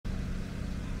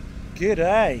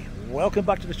G'day, welcome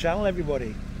back to the channel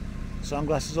everybody.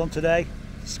 Sunglasses on today,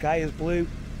 the sky is blue,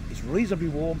 it's reasonably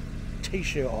warm,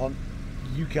 t-shirt on,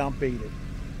 you can't beat it.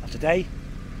 And today,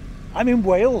 I'm in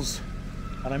Wales,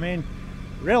 and I'm in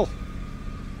Rhyl.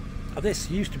 Now, this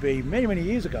used to be, many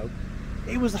years ago,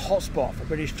 it was the hotspot for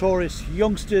British tourists,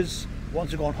 youngsters,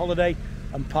 want to go on holiday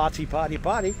and party.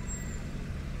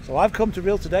 So I've come to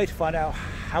Rhyl today to find out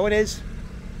how it is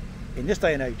in this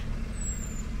day and age.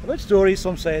 I've heard stories,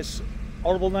 some say it's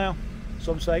horrible now,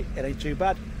 some say it ain't too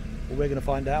bad. Well, we're going to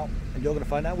find out, and you're going to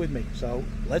find out with me. So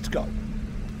let's go.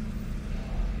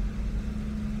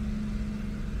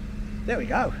 There we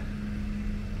go.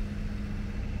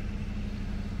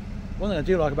 One thing I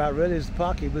do like about Rhyl is the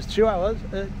parking was 2 hours,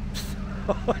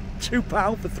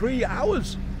 £2 for 3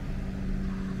 hours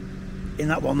in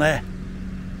that one there.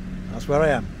 That's where I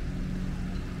am.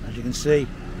 As you can see,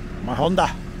 my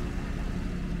Honda.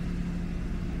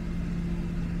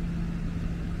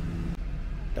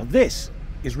 Now this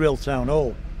is Rhyl Town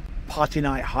Hall, party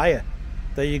night hire.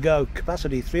 There you go,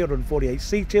 capacity 348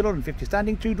 seats, 250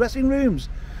 standing, 2 dressing rooms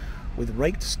with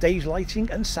raked stage lighting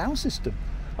and sound system.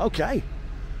 Okay,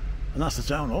 and that's the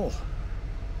Town Hall.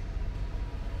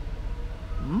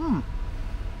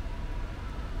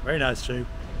 Very nice too.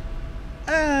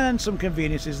 And some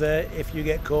conveniences there if you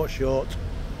get caught short,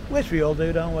 which we all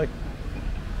do, don't we?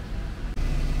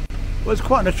 Well, it's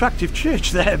quite an attractive church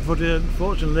there, but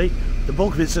unfortunately the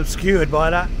bulk of it's obscured by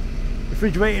that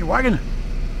refrigerated wagon.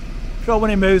 Sure,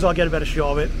 when it moves I'll get a better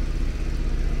shot of it.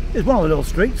 It's one of the little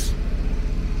streets.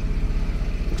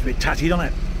 Looks a bit tatty, doesn't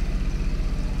it?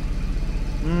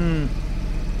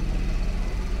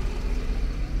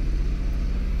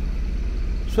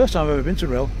 It's the first time I've ever been to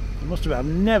Rhyl. I've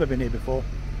never been here before.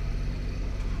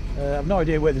 I've no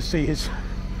idea where the sea is.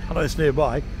 I know it's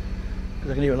nearby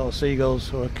because I can hear a lot of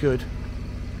seagulls, or I could.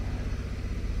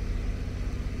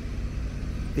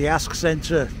 The Ask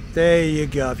Centre, there you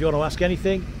go. If you want to ask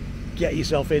anything, get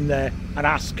yourself in there and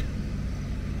ask.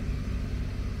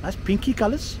 Nice pinky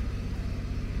colours.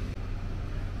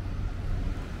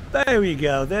 There we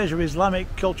go, there's your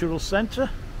Islamic Cultural Centre,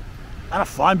 and a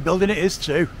fine building it is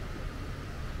too.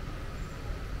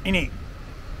 Isn't it?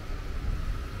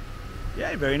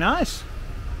 Yeah, very nice.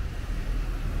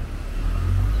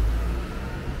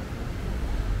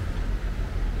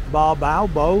 Bow,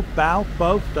 both,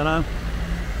 don't know.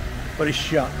 But it's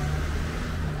shut.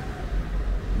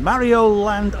 Mario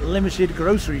Land Limited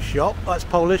Grocery Shop, that's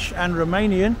Polish and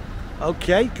Romanian.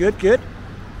 Okay, good.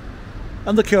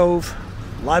 And the Cove,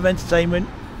 live entertainment,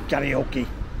 karaoke.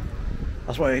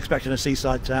 That's what I expect in a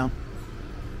seaside town.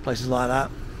 Places like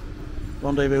that.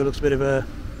 Rendezvous looks a bit of a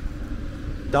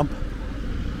dump,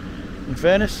 in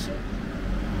fairness.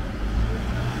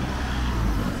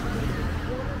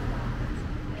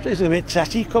 It's a bit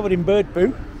tatty, covered in bird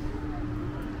poo.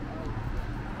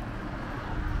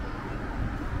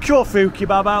 Corfu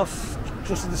kebab house,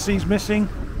 just as the sea's missing.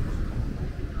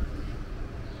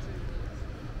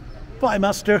 Pie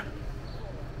master.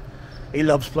 He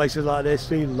loves places like this,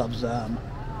 he loves them.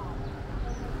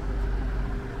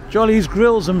 Jolly's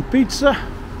Grills and Pizza.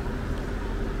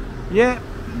 Yeah,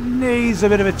 needs a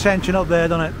bit of attention up there,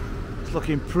 doesn't it? It's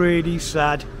looking pretty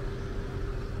sad.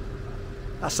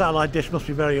 That satellite dish must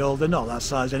be very old. They're not that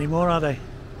size anymore, are they?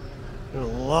 They're a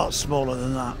lot smaller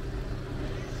than that.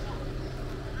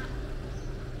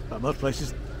 But most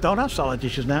places don't have satellite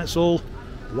dishes now. It's all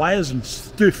wires and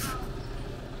stuff.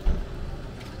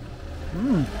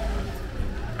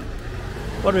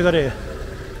 What have we got here?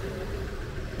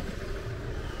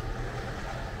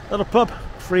 Little pub,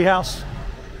 free house.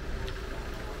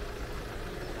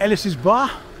 Ellis's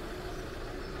Bar.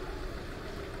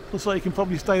 Looks like you can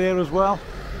probably stay there as well.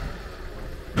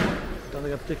 Don't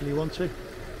think I particularly want to.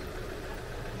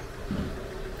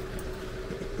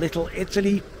 Little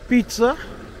Italy Pizza.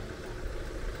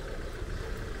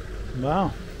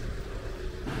 Wow.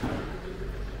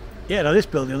 Yeah, now this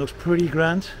building looks pretty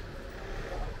grand.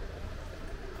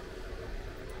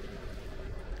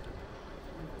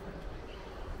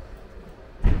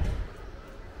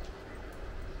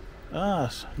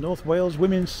 Ah, North Wales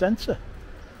Women's Centre.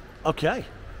 Okay.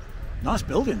 Nice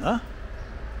building there.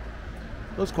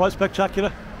 Looks quite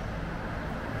spectacular.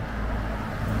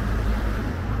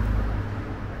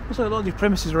 Looks like a lot of these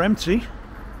premises are empty.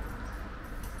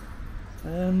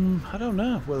 I don't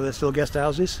know whether they're still guest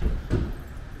houses.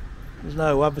 There's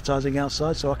no advertising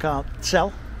outside, so I can't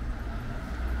tell.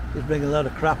 Just bringing a load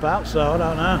of crap out, so I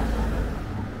don't know.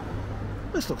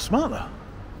 This looks smart though.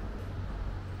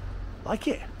 Like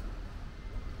it.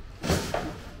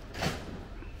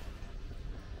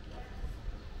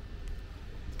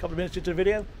 Couple of minutes into the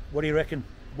video, what do you reckon?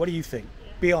 What do you think?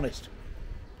 Be honest.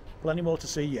 Plenty more to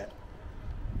see yet.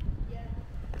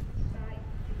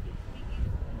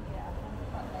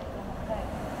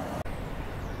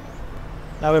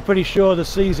 Now we're pretty sure the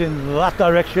sea's in that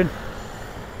direction.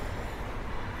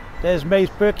 There's Maze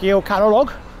Perkio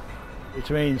catalogue, which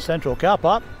means Central Car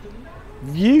Park.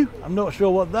 View, I'm not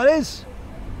sure what that is.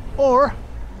 Or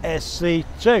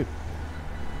SC2.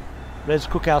 There's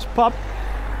Cookhouse Pub.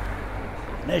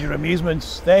 There's your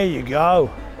amusements. There you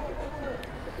go.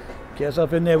 Get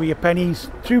yourself in there with your pennies.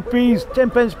 2p's,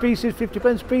 10p pieces,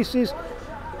 50p pieces,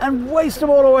 and waste them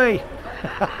all away.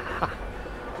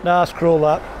 Nah, scroll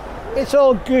that. It's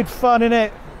all good fun,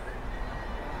 innit?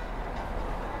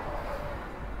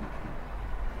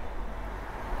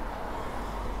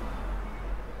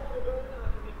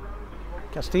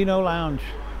 Castino Lounge.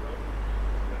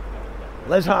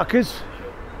 Les Harkers.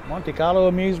 Monte Carlo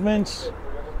amusements.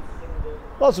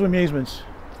 Lots of amusements.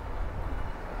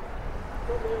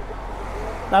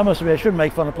 I must admit, I shouldn't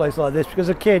make fun of a place like this, because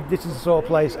as a kid, this is the sort of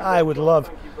place I would love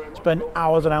to spend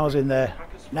hours and hours in there.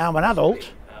 Now I'm an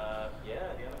adult,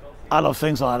 I love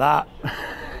things like that.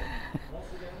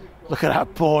 Look at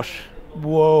that Porsche.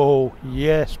 Whoa,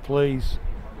 yes please.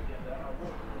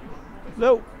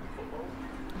 No.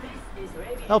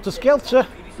 Helter Skelter.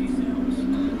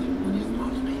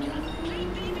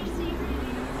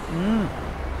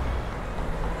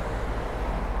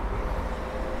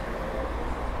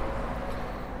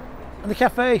 And the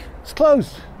cafe is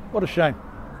closed. What a shame.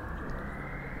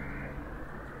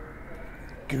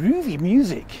 Groovy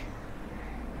music.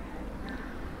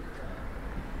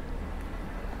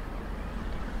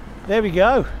 There we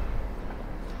go.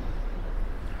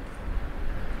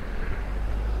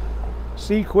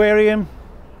 Seaquarium,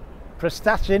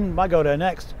 Prestatyn, might go there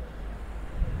next.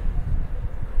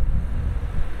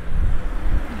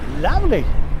 Lovely.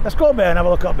 Let's go up there and have a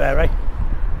look up there, eh?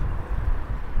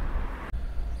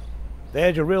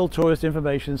 There's your Rhyl Tourist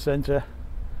Information Centre,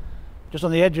 just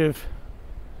on the edge of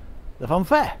the fun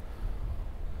fair,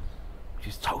 which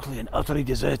is totally and utterly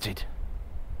deserted.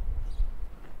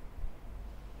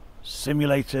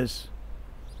 Simulators,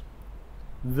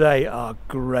 they are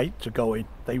great to go in,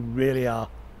 they really are.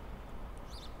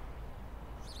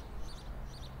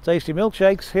 Tasty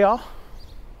milkshakes here.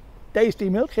 Tasty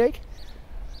milkshake.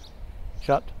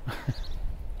 Shut.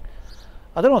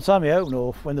 I don't know what time they open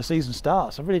or when the season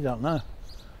starts, I really don't know.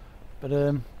 But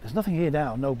there's nothing here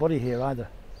now, nobody here either.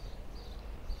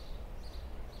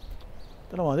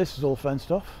 Don't know why this is all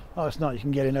fenced off. Oh, it's not, you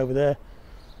can get in over there.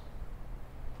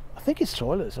 I think it's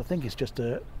toilets, I think it's just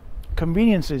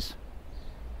conveniences.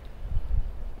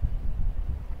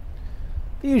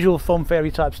 The usual fun fairy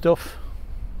type stuff.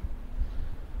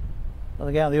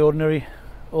 Nothing out of the ordinary,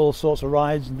 all sorts of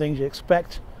rides and things you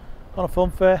expect on a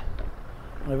fun fair.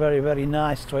 And a very, very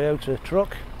nice Toyota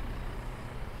truck.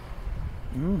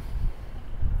 And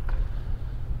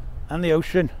the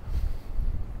ocean.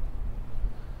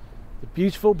 The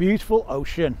beautiful, beautiful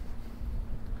ocean.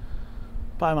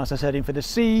 Pymaster's heading for the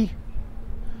sea.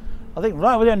 I think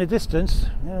right over there in the distance,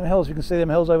 you know, hills, you can see them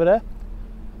hills over there.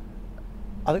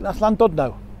 I think that's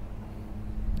Llandudno.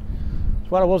 It's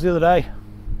where I was the other day.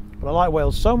 But I like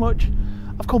Wales so much,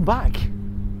 I've come back.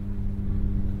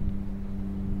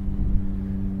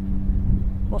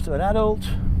 Must have an adult.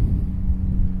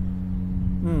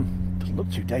 Doesn't look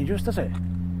too dangerous, does it?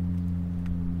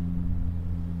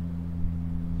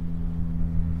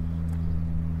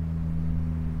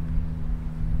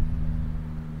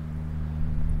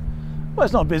 Well,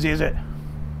 it's not busy, is it?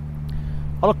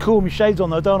 I look cool with my shades on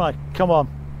though, don't I? Come on,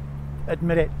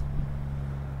 admit it.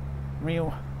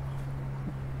 Real.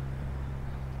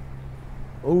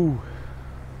 Ooh.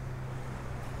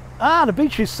 Ah, the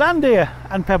beach is sand here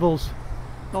and pebbles.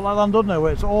 Not like Llandudno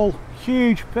where it's all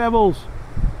huge pebbles.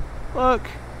 Look.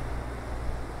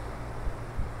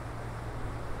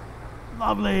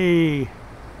 Lovely.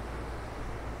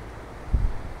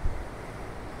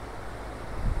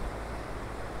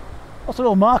 Lots of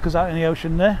little markers out in the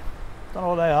ocean there. Don't know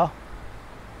what they are.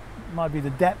 Might be the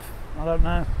depth, I don't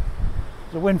know.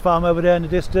 There's a wind farm over there in the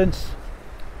distance.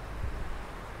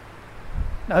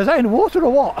 Now, is that in the water or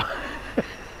what?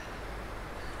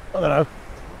 I don't know.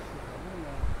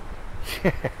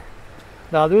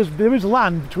 Now there is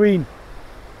land between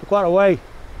for quite a way.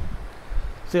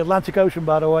 It's the Atlantic Ocean,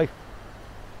 by the way.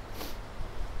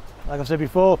 Like I said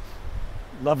before,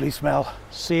 lovely smell,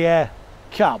 sea air,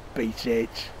 can't beat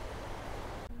it.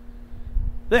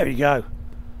 There you go.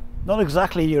 Not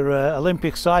exactly your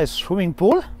Olympic-sized swimming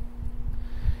pool.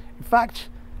 In fact,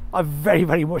 I very,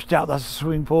 very much doubt that's a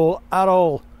swimming pool at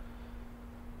all.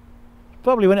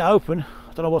 Probably when it opened,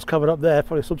 I don't don't know what's covered up there.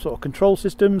 Probably some sort of control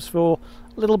systems for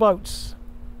little boats.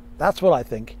 That's what I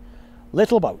think.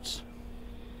 Little boats.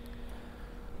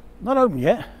 Not open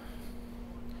yet.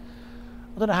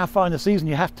 I don't know how far in the season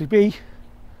you have to be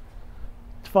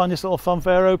to find this little fun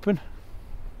fair open.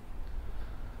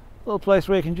 A little place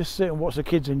where you can just sit and watch the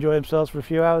kids enjoy themselves for a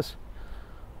few hours.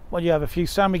 When you have a few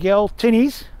San Miguel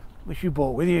tinnies, which you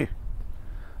brought with you,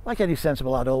 like any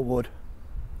sensible adult would.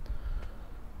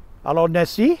 Hello,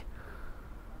 Nessie.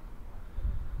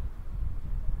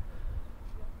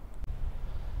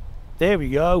 There we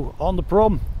go, on the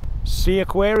prom, Sea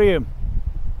Aquarium.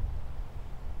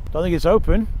 Don't think it's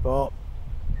open, but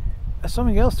there's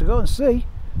something else to go and see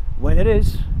when it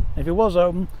is. If it was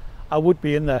open, I would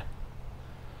be in there.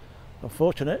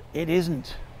 Unfortunate, it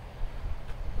isn't.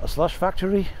 A slush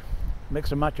factory,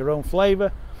 mix and match your own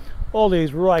flavour. All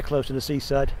these right close to the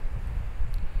seaside.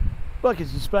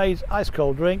 Buckets and spades, ice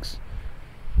cold drinks.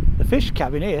 The fish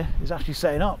cabin here is actually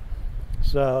setting up.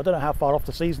 So I don't know how far off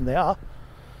the season they are,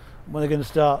 when they're going to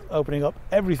start opening up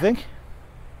everything.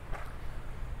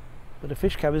 But the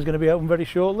fish cabin is going to be open very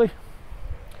shortly.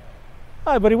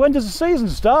 Hi buddy, when does the season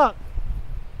start?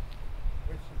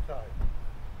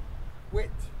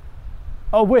 Wit.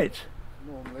 Oh, wit.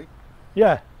 Normally.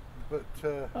 Yeah. But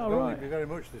Oh, I don't right. think it'll be very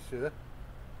much this year.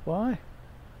 Why?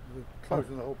 They're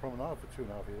closing the whole promenade for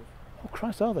 2.5 years. Oh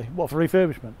Christ, are they? What, for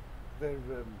refurbishment? They're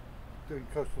doing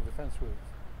coastal defence works.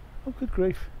 Oh good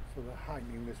grief. So they're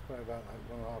heightening this by about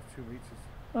like 1.5, 2 metres.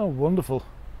 Oh wonderful.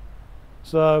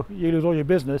 So you lose all your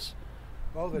business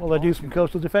Oh, while they do some them.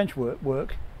 coastal defence work.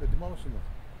 They're demolishing them.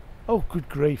 Oh good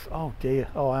grief. Oh dear.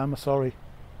 Oh I am sorry.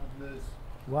 And there's,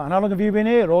 Wow, and how long have you been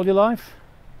here? All your life?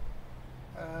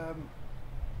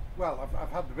 well, I've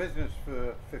had the business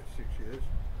for 56 years.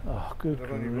 Oh good But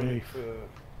I've only run it grief. for,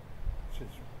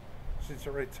 since I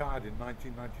retired in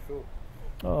 1994.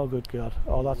 Oh good God.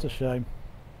 Oh that's a shame.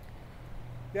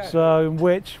 Yeah. So in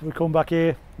which we come back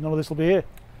here, none of this will be here.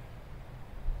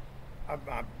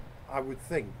 I would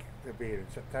think they'll be here in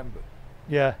September,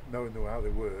 Yeah. knowing how they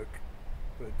work.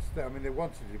 But I mean, they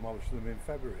wanted to demolish them in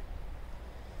February.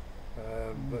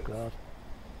 Oh But God.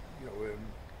 you know,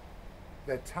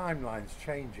 their timeline's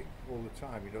changing all the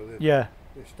time. You know, Yeah.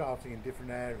 they're starting in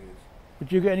different areas.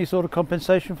 Would you get any sort of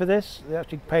compensation for this? They're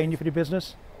actually paying you for the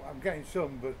business? I'm getting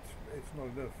some, but it's not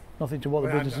enough. Nothing to what the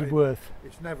Well, business I- is worth.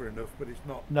 It's never enough, but it's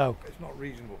not. No. It's not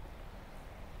reasonable.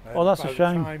 Oh, that's a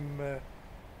shame.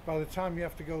 By the time you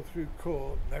have to go through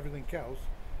court and everything else,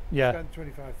 Yeah. spend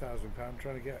 £25,000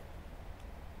 trying to get.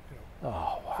 You know,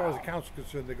 Oh as far as wow. the council's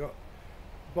concerned, they've got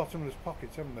bottomless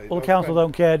pockets, haven't they? Well, the They'll council spend-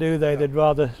 don't care, do they? Yeah. They'd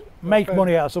rather make spend-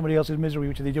 money out of somebody else's misery,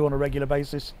 which they do on a regular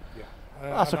basis. Yeah.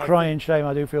 That's a and I crying shame.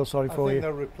 I do feel sorry think, for I think you.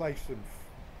 they'll replace them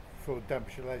for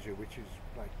Denbighshire Leisure, which is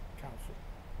like council.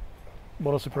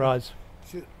 What a surprise.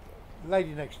 The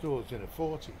lady next door's in her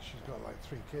 40s. She's got like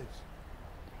 3 kids,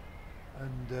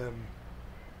 and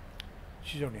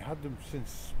she's only had them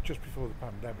since just before the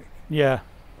pandemic. Yeah.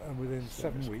 And within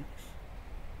 7 weeks,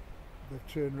 they've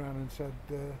turned around and said,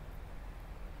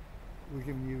 "We're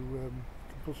giving you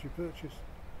compulsory purchase."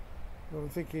 Well, I'm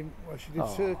thinking, well, she did Oh.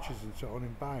 searches and so on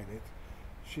in buying it.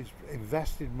 She's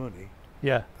invested money,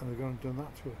 Yeah. and they've gone and done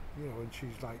that to her. You know, and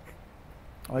she's like,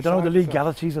 I don't know the Besides,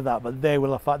 legalities of that, but they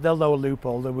will have. They'll know a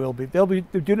loophole. There will be. They'll be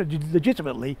doing it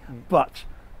legitimately, but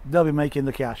they'll be making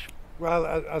the cash. well,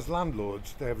 as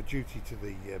landlords, they have a duty to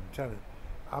the tenant.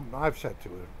 I've said to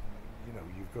her, you know,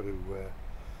 you've got to.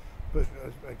 But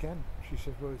again, she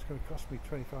said, well, it's going to cost me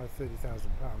 £25,000-30,000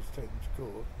 to take them to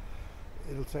court.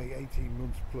 It'll take 18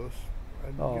 months plus,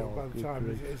 and you know, Oh, by the good time,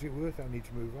 grief. is it worth it? I need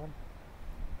to move on.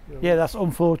 You know, Yeah, that's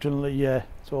unfortunately, yeah.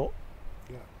 So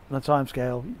yeah. on a time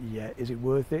scale, yeah, is it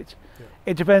worth it? Yeah.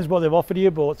 It depends what they've offered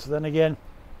you, but then again,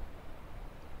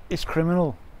 it's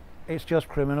criminal. It's just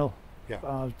criminal. Yeah.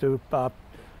 I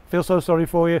feel so sorry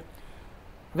for you.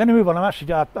 I'm going to move on. I'm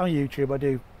actually on YouTube. I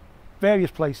do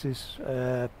various places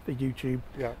for YouTube.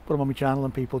 Yeah. Put them on my channel,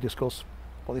 and people discuss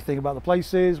what they think about the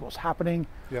places, what's happening,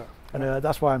 Yeah. and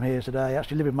that's why I'm here today. I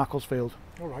actually live in Macclesfield.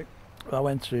 All right. I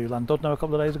went to Llandudno a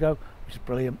couple of days ago, which is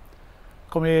brilliant.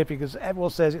 Come here because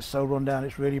everyone says it's so run down,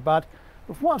 it's really bad.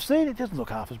 But from what I've seen, it doesn't look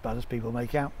half as bad as people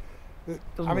make out.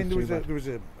 I mean, look there too was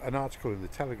an article in the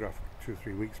Telegraph 2 or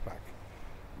 3 weeks back,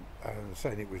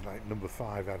 saying it was like number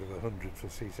 5 out of 100 for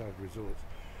seaside resorts,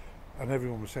 and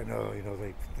everyone was saying, oh, you know,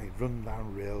 they run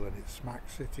down Rhyl and it's Smack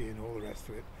City and all the rest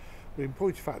of it. But in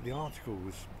point of fact, the article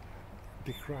was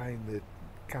decrying the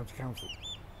county council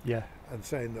Yeah. and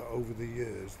saying that over the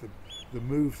years, the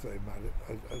moves they've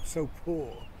made are so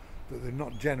poor that they've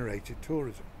not generated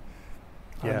tourism.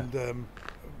 Yeah. And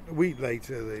a week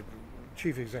later, the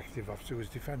chief executive officer was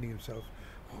defending himself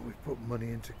oh, we've put money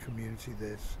into community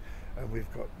this, and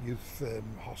we've got youth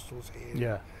hostels here.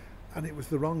 Yeah. And it was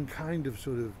the wrong kind of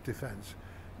sort of defence.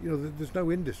 You know, there's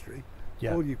no industry.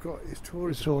 Yeah. All you've got is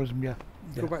tourism. It's tourism, yeah.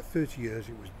 For about 30 years,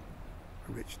 it was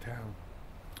a rich town.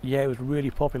 Yeah, it was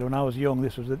really popular when I was young.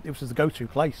 This was the go-to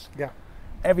place. Yeah.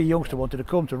 Every youngster wanted to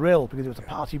come to Rhyl because it was a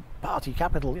party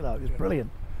capital. You know, it was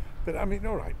brilliant. But I mean,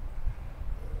 all right.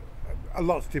 A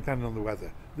lot's depending on the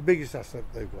weather. The biggest asset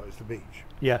they've got is the beach.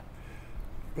 Yeah.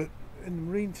 But in the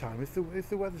marine time, if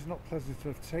the weather's not pleasant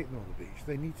enough to take them on the beach,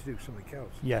 they need to do something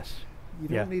else. Yes. You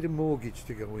don't need a mortgage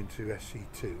to go into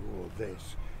SC2 or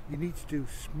this. You need to do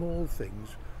small things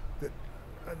that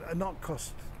are not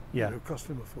cost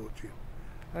them a fortune.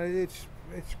 It's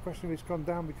a question of it's gone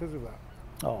down because of that.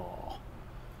 Oh.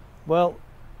 Well,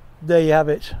 there you have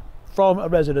it. From a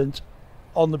resident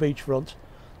on the beachfront.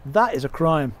 That is a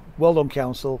crime. Well done,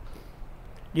 council.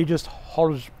 You just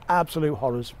horrors, absolute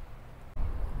horrors.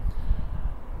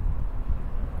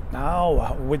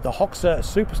 Now, with the Hoxha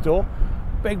Superstore,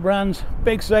 big brands,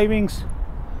 big savings,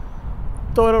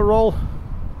 toilet roll,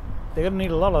 they're going to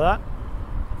need a lot of that,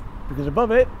 because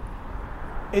above it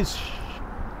is,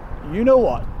 you know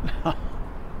what?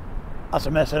 That's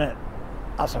a mess, isn't it?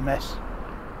 That's a mess.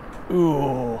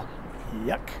 Ooh,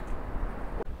 yuck.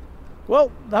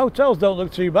 Well, the hotels don't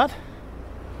look too bad.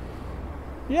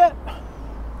 Yeah,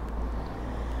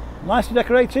 nicely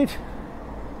decorated.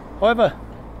 However,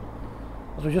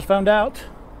 as we just found out,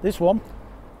 this one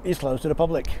is closed to the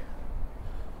public.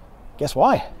 Guess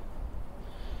why?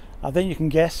 I think you can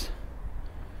guess,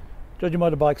 judging by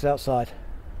the bikes outside.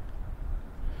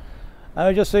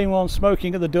 I just seen one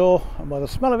smoking at the door, and by the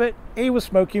smell of it, he was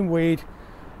smoking weed.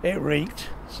 It reeked.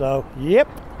 So, yep.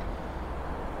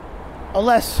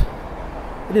 Unless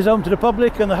it is open to the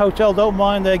public and the hotel don't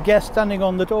mind their guests standing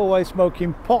on the doorway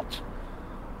smoking pot.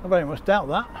 I very much doubt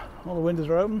that. All the windows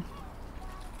are open.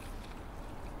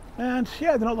 And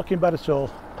yeah, they're not looking bad at all.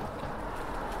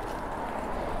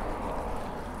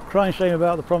 Crying shame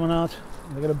about the promenade.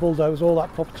 They're going to bulldoze all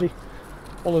that property.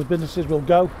 All those businesses will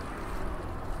go.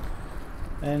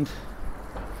 And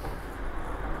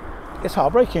it's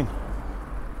heartbreaking.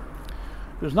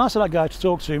 It was nice of that guy to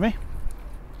talk to me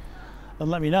and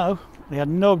let me know. He had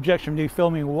no objection to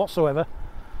filming whatsoever,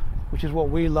 which is what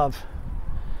we love.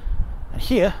 And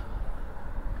here,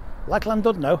 like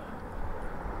Llandudno,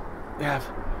 we have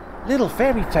little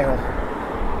fairy tale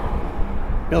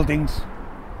buildings.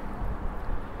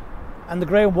 And the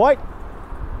grey and white,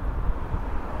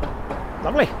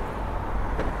 lovely.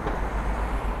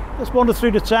 Let's wander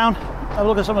through the town, have a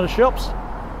look at some of the shops,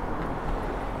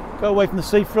 go away from the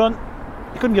seafront.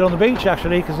 You couldn't get on the beach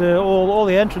actually because all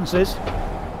the entrances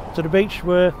to the beach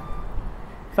were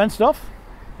fenced off.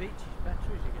 The beach is better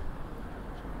as you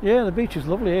get. Yeah, the beach is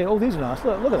lovely here. Oh, these are nice.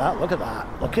 Look at that, look at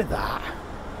that, look at that.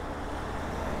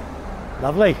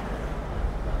 Lovely.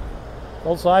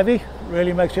 False ivy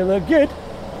really makes you look good.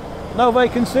 No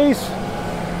vacancies.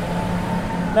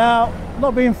 Now,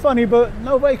 not being funny, but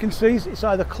no vacancies. It's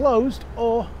either closed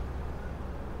or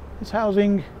it's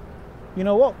housing, you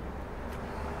know what?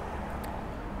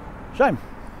 Shame.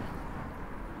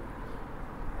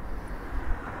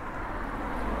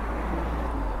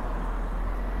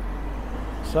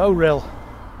 So, Rhyl,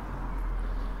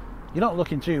 you're not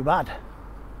looking too bad.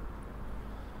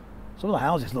 Some of the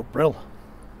houses look brill.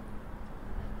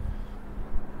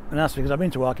 And that's because I'm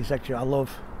into architecture. I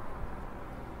love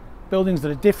buildings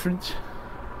that are different.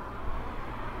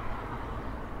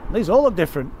 These all look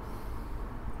different.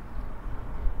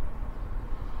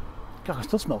 God, I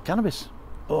still smell cannabis.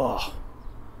 Oh,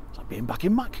 it's like being back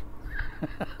in Mac.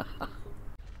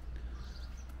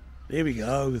 Here we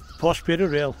go, the posh bit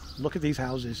of Rhyl. Look at these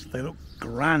houses, they look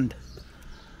grand.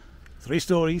 3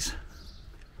 stories.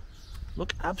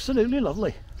 Look absolutely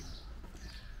lovely.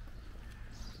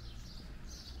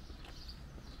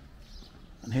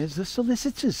 And here's the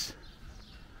solicitors.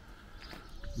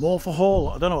 More for Hall,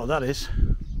 I don't know what that is.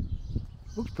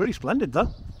 Looks pretty splendid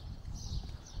though.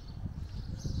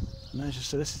 And there's your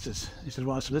solicitors. He says,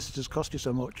 why solicitors cost you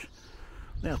so much?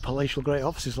 They have palatial great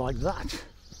offices like that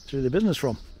to do their business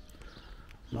from.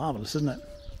 Marvellous, isn't it?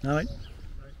 Right.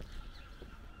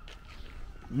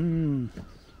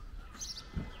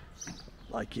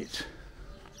 Like it.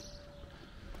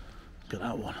 Look at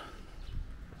that one.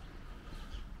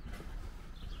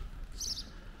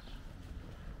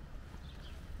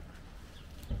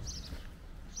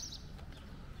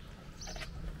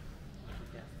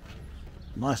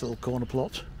 Nice little corner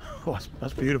plot. Oh,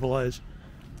 that's beautiful, that is.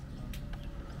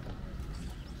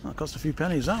 That cost a few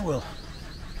pennies, that will.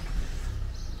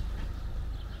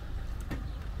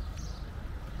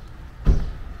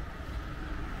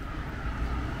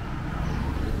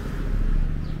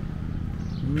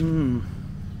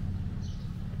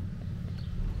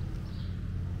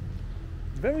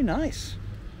 Very nice.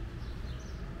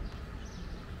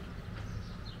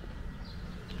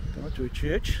 Come up to a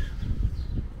church.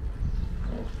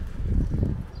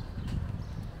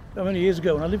 How many years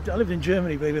ago when I lived in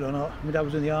Germany, believe it or not. My dad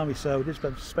was in the army, so I did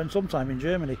spend some time in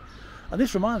Germany. And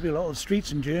this reminds me a lot of the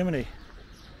streets in Germany.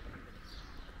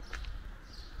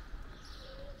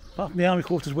 Apart from the army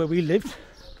quarters where we lived.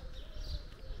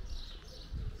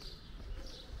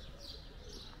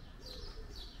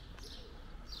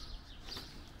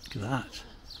 Look at that.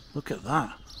 Look at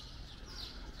that.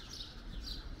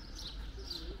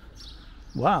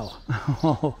 Wow.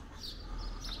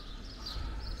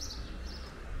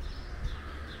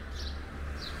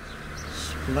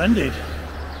 Splendid.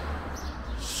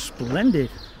 Splendid.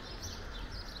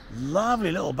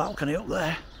 Lovely little balcony up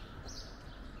there.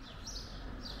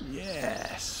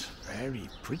 Yes, very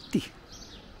pretty.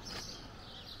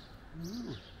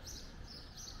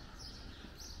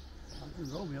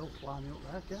 Romeo climbing up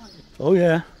there, can't you? Oh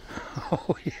yeah.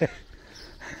 Oh yeah.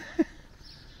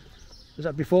 Was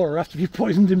that before or after he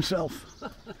poisoned himself?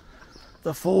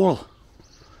 The fool.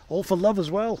 All for love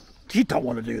as well. You don't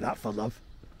want to do that for love.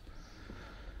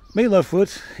 Meatloaf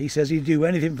would. He says he'd do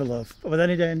anything for love. But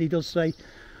then he does say,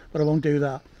 but I won't do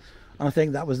that. And I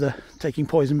think that was the taking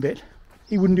poison bit.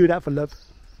 He wouldn't do that for love.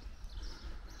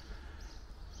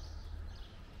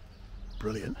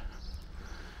 Brilliant.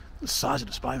 The size of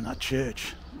the spire in that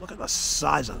church. Look at the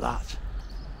size of that.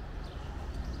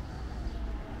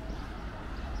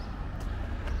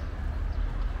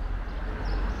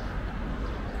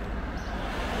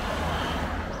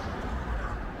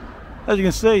 As you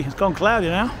can see, it's gone cloudy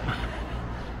now.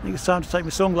 I think it's time to take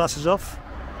my sunglasses off,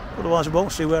 otherwise I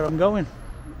won't see where I'm going.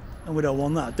 And we don't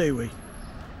want that, do we?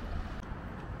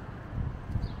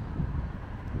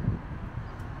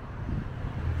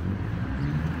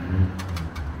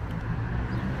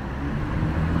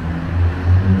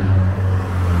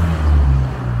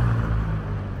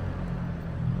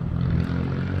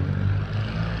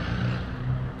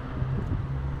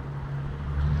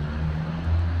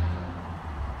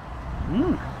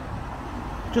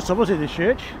 Just opposite this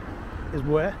church is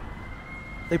where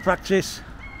they practice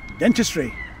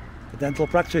dentistry, the dental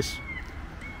practice.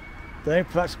 They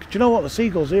practice, do you know what, the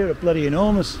seagulls here are bloody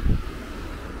enormous.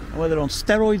 And whether they're on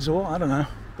steroids or what, I don't know,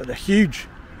 but they're huge.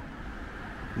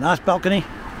 Nice balcony.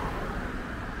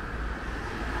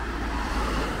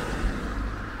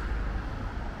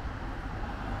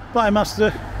 Bye,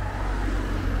 master.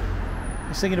 I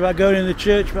was thinking about going in the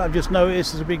church, but I've just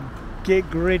noticed there's a big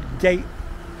grid gate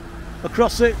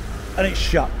across it and it's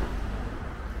shut,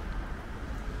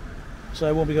 so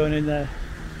I won't be going in there.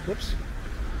 Whoops.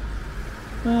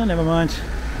 Oh, never mind.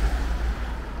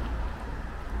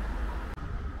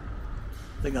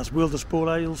 I think that's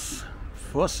Wilderspoor ales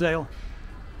for sale.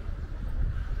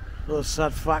 Those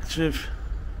sad facts of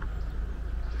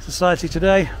society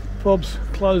today. Pubs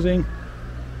closing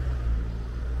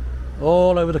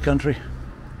all over the country,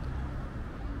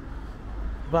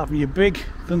 apart from your big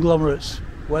conglomerates,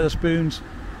 Wetherspoons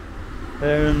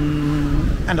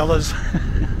and others.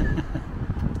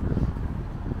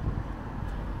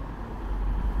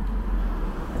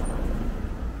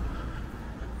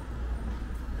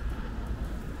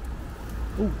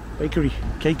 Oh, bakery,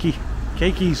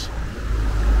 cakeys.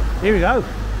 Here we go,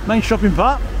 main shopping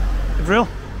part of Rhyl.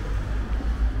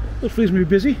 Looks reasonably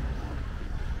busy.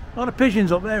 A lot of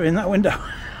pigeons up there in that window.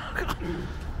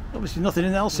 Obviously nothing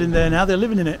else in there now, they're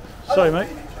living in it. Sorry mate.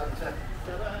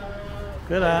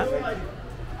 Look at that.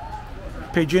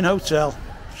 Pigeon Hotel.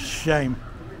 Shame.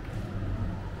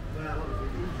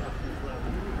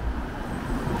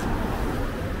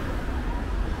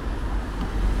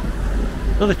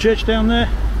 Another church down there.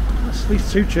 That's at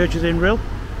least two churches in Rhyl.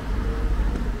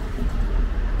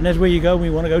 And there's where you go when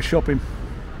you want to go shopping.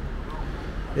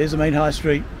 Here's the main high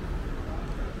street.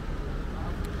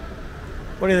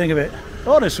 What do you think of it?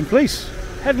 Oh, there's some police.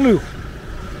 Hello.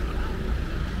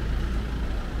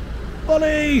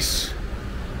 Police!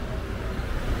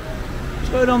 What's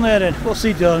going on there then? What's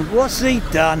he done? What's he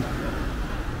done?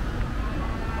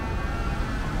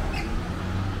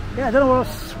 Yeah, I don't know what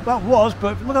that was,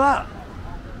 but look at that.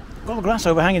 Got the grass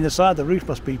overhanging the side, the roof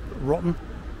must be rotten.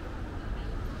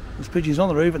 There's pigeons on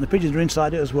the roof and the pigeons are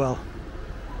inside it as well.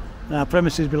 Now,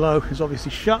 premises below is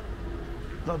obviously shut.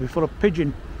 That'll be full of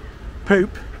pigeon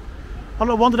poop. Have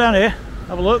a wander down here,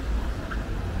 have a look.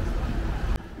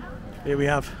 Here we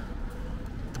have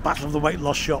the battle of the weight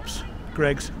loss shops.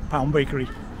 Greg's Pound Bakery.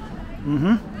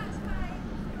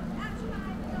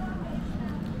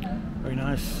 Very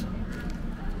nice.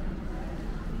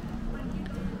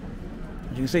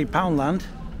 As you can see, Poundland,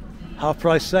 half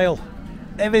price sale.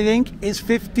 Everything is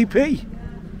 50p.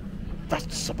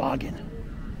 That's a bargain.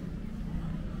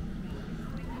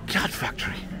 Card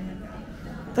factory.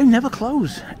 They never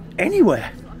close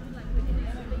anywhere.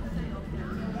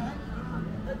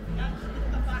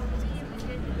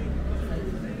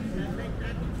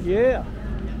 Yeah.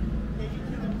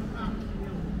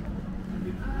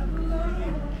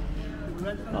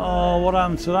 Oh, what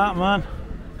happened to that, man?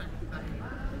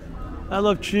 I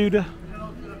love Tudor.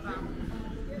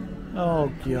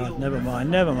 Oh God, never mind,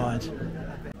 never mind.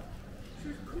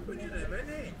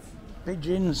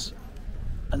 Pigeons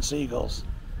and seagulls.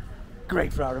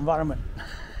 Great for our environment.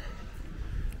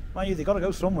 Mind you, they've got to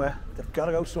go somewhere. They've got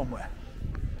to go somewhere.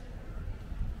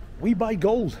 We buy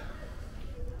gold.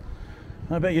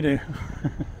 I bet you do.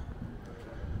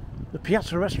 The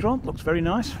Piazza restaurant looks very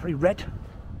nice, very red.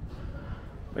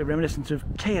 Very reminiscent of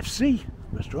KFC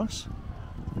restaurants.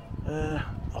 Oh,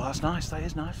 that's nice, that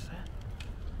is nice.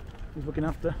 He's looking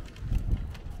after.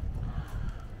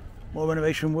 More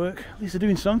renovation work. At least they're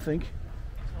doing something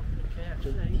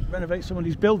to renovate some of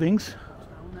these buildings.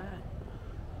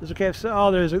 There's a KFC. Oh,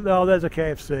 there's a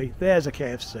KFC. There's a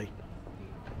KFC.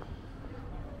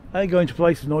 I go into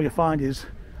places and all you find is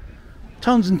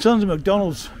tons and tons of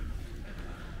McDonald's.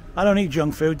 I don't eat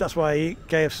junk food, that's why I eat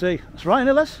KFC. That's right, isn't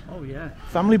it, Les? Oh yeah.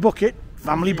 Family bucket.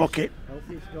 Family bucket.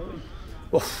 Healthiest going.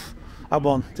 Oof, I had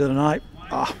one the other night.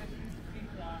 Ah.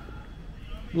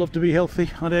 Love to be healthy,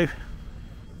 I do.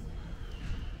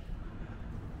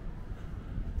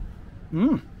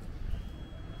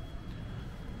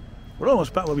 We're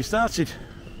almost back where we started.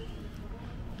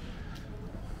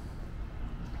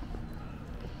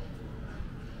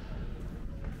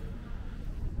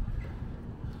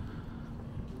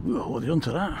 Whoa, what have they done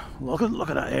to that? Look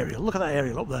at that area. Look at that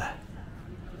area up there.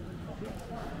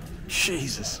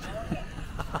 Jesus.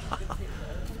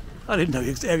 I didn't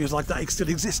know areas like that still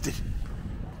existed.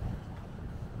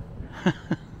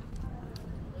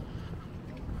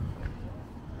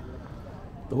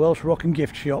 The Welsh Rock and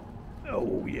Gift Shop.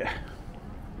 Oh yeah.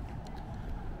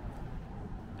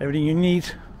 Everything you need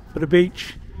for the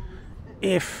beach,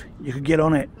 if you could get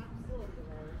on it.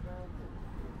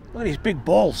 Look at these big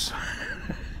balls.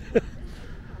 Look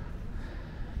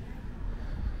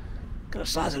at the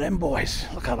size of them boys.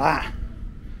 Look at that.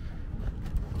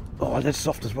 Oh, they're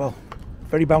soft as well.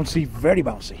 Very bouncy, very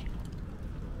bouncy.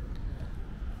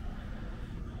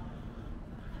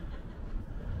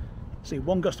 See,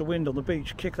 one gust of wind on the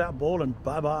beach, kick that ball and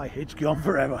bye-bye, it's gone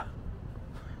forever.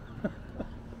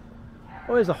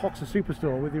 Oh, there's a Hoxha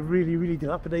Superstore with a really, really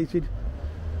dilapidated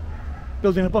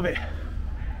building above it.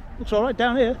 Looks alright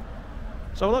down here.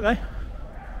 So look, eh?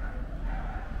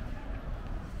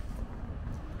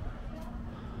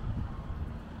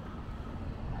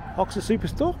 Hoxha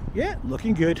Superstore, yeah,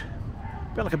 looking good.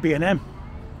 A bit like a B&M.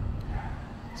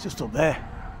 It's just up there.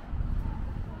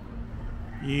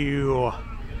 You.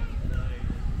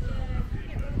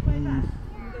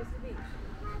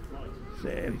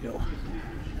 There we go.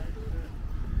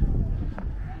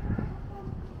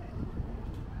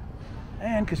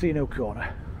 And Casino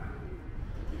Corner.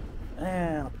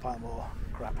 And a pile more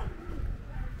crap.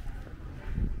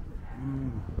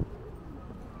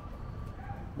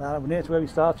 Now we're near to where we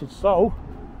started, so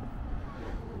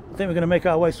I think we're going to make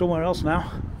our way somewhere else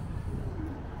now.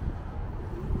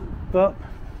 But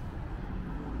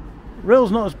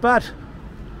Rhyl's not as bad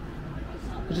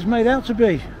as it's made out to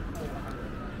be.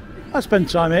 I spend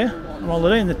time here on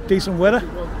holiday in the decent weather.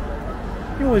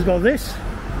 You always got this.